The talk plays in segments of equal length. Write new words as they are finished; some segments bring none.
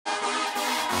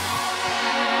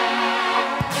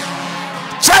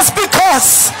Just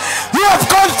because you have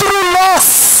gone through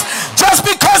loss, just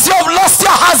because you have lost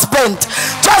your husband,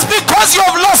 just because you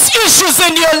have lost issues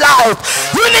in your life,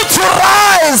 you need to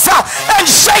rise and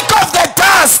shake off the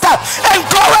dust and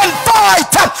go and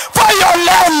fight for your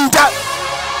land.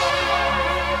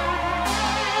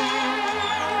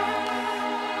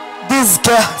 These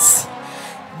girls,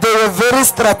 they were very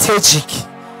strategic.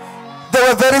 They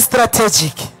were very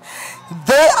strategic.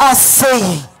 They are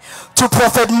saying to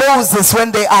Prophet Moses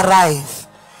when they arrive,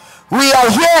 we are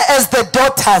here as the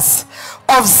daughters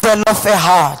of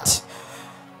Zelophehad.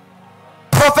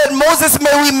 Prophet Moses,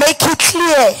 may we make it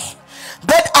clear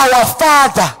that our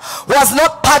father was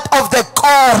not part of the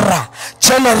Korah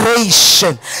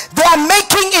generation. They are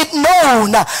making it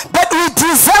known that we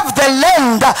deserve the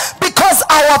land because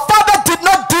our father did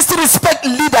not disrespect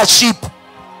leadership.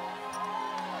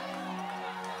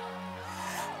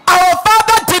 Our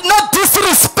father did not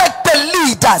disrespect the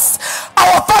leaders.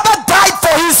 Our father died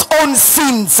for his own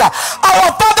sins. Our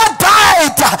father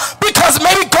died because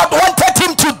maybe God wanted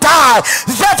him to die.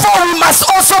 Therefore, we must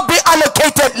also be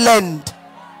allocated land.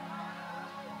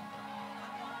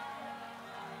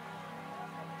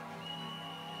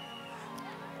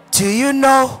 Do you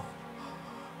know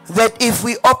that if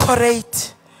we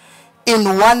operate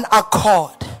in one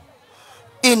accord,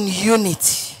 in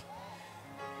unity,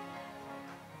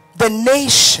 the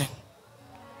nation,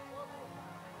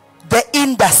 the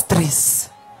industries,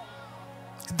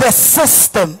 the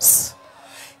systems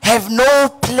have no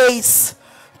place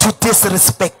to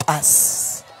disrespect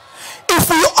us? If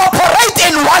we operate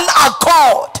in one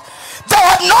accord, they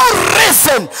have no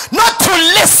reason not to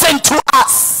listen to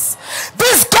us.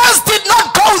 These girls did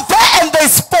not go there and they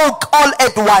spoke all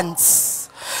at once.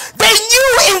 They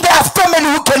knew in their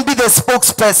family who can be the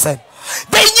spokesperson.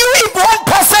 They knew if one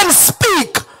person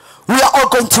speak, we are all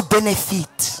going to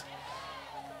benefit.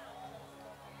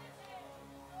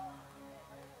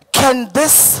 Can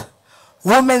this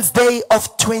Women's Day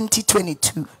of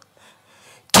 2022,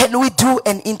 can we do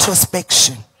an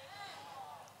introspection?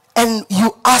 And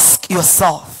you ask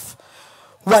yourself,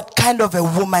 what kind of a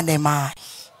woman am I?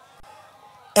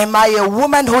 Am I a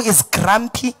woman who is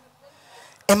grumpy?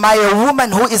 Am I a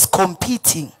woman who is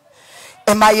competing?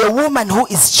 Am I a woman who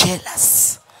is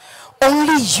jealous?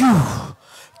 Only you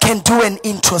can do an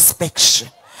introspection.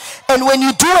 And when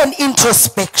you do an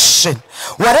introspection,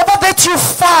 whatever that you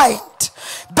find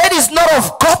that is not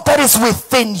of God, that is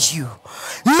within you,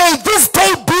 may this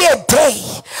day be a day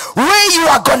where you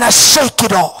are gonna shake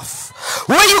it off,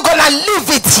 where you're gonna leave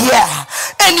it here,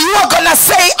 and you are gonna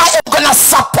say, I am gonna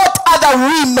support other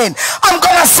women. I'm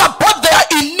gonna support their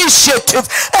initiative.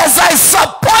 As I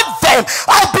support them,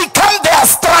 I become their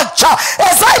structure.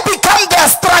 As I become their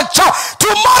structure,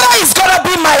 tomorrow is gonna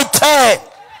be my turn.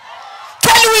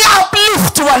 Can we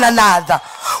uplift one another?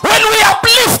 When we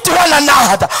uplift one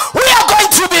another, we are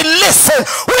going to be listened.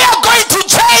 We are going to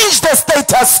change the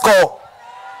status quo.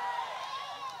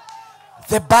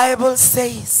 The Bible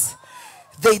says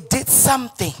they did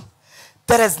something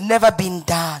that has never been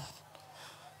done.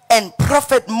 And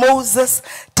Prophet Moses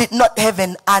did not have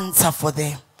an answer for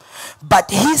them. But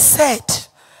he said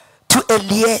to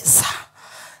Eliezer,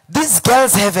 these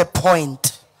girls have a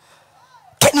point.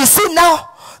 Can you see now?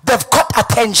 They've got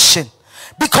attention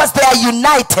because they are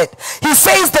united. He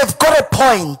says they've got a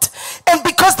point. And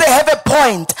because they have a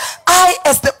point, I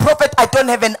as the prophet, I don't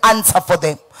have an answer for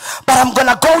them. But I'm going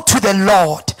to go to the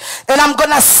Lord and I'm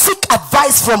going to seek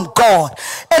advice from God.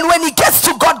 And when he gets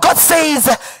to God, God says,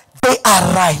 they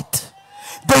are right.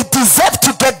 They deserve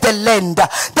to get the land.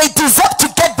 They deserve to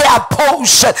get their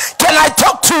portion. Can I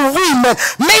talk to women?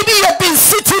 Maybe you've been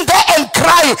sitting there and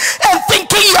crying and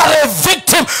thinking you are a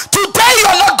victim. Today you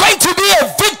are not going to be a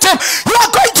victim. You are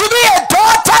going to be a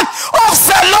daughter of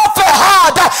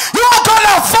Zelophehad. You are going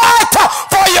to fight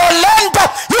for your land.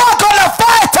 You are going to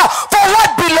fight for what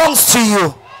belongs to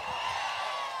you.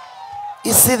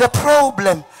 You see, the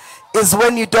problem is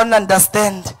when you don't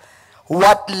understand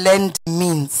what land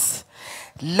means.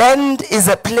 Land is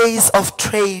a place of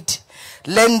trade.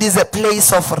 Land is a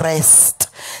place of rest.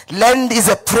 Land is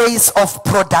a place of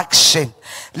production.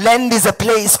 Land is a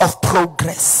place of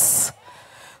progress.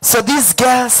 So these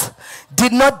girls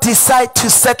did not decide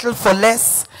to settle for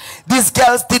less. These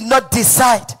girls did not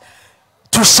decide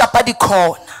to shepherd the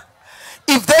corn.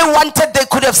 If they wanted, they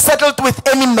could have settled with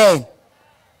any man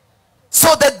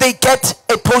so that they get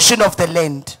a portion of the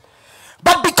land.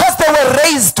 But because they were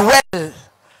raised well,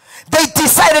 they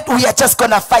decided we are just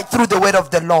going to fight through the word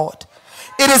of the Lord.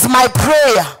 It is my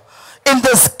prayer in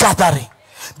this gathering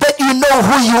that you know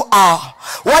who you are.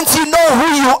 Once you know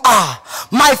who you are,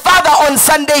 my father on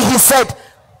Sunday, he said,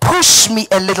 push me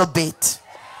a little bit.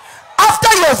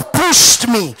 you have pushed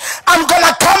me, I'm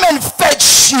gonna come and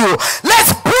fetch you.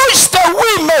 Let's push the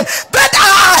women that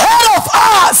are ahead of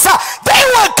us. They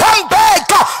will come back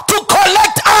to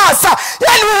collect us,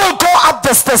 and we will go up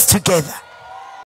the stairs together.